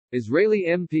Israeli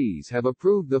MPs have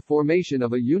approved the formation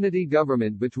of a unity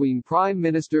government between Prime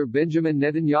Minister Benjamin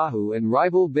Netanyahu and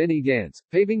rival Benny Gantz,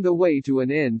 paving the way to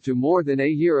an end to more than a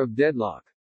year of deadlock.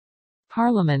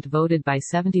 Parliament voted by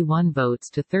 71 votes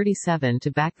to 37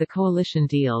 to back the coalition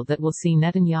deal that will see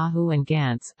Netanyahu and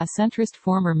Gantz, a centrist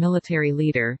former military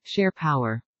leader, share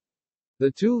power. The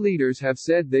two leaders have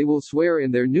said they will swear in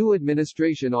their new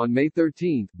administration on May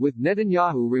 13, with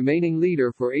Netanyahu remaining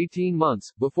leader for 18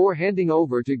 months, before handing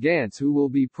over to Gantz, who will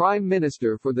be prime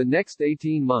minister for the next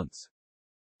 18 months.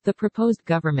 The proposed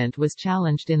government was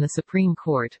challenged in the Supreme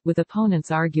Court, with opponents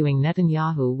arguing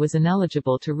Netanyahu was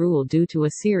ineligible to rule due to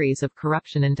a series of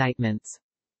corruption indictments.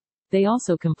 They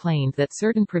also complained that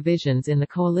certain provisions in the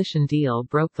coalition deal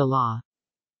broke the law.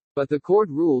 But the court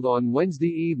ruled on Wednesday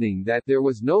evening that there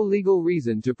was no legal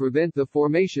reason to prevent the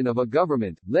formation of a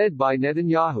government, led by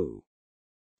Netanyahu.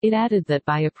 It added that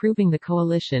by approving the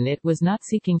coalition it was not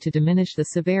seeking to diminish the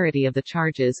severity of the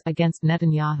charges against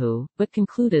Netanyahu, but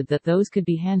concluded that those could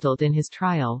be handled in his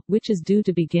trial, which is due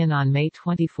to begin on May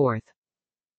 24.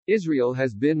 Israel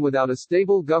has been without a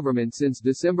stable government since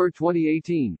December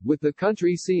 2018, with the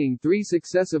country seeing three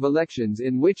successive elections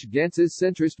in which Gantz's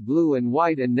centrist Blue and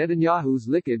White and Netanyahu's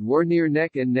Likud were near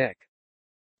neck and neck.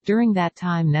 During that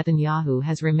time Netanyahu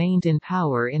has remained in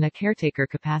power in a caretaker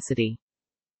capacity.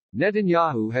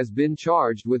 Netanyahu has been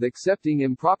charged with accepting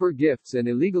improper gifts and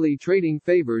illegally trading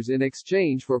favors in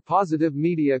exchange for positive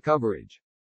media coverage.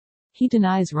 He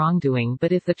denies wrongdoing,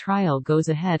 but if the trial goes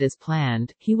ahead as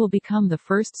planned, he will become the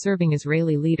first serving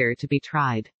Israeli leader to be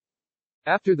tried.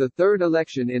 After the third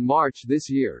election in March this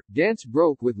year, Gantz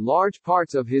broke with large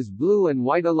parts of his Blue and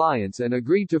White alliance and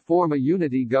agreed to form a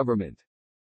unity government.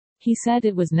 He said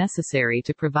it was necessary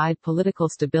to provide political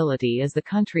stability as the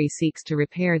country seeks to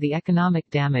repair the economic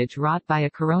damage wrought by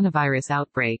a coronavirus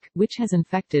outbreak, which has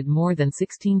infected more than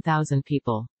 16,000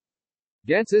 people.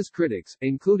 Gantz's critics,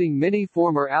 including many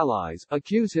former allies,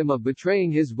 accuse him of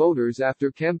betraying his voters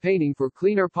after campaigning for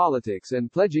cleaner politics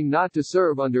and pledging not to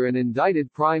serve under an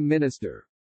indicted prime minister.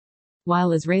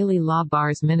 While Israeli law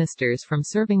bars ministers from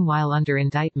serving while under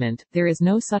indictment, there is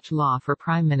no such law for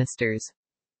prime ministers.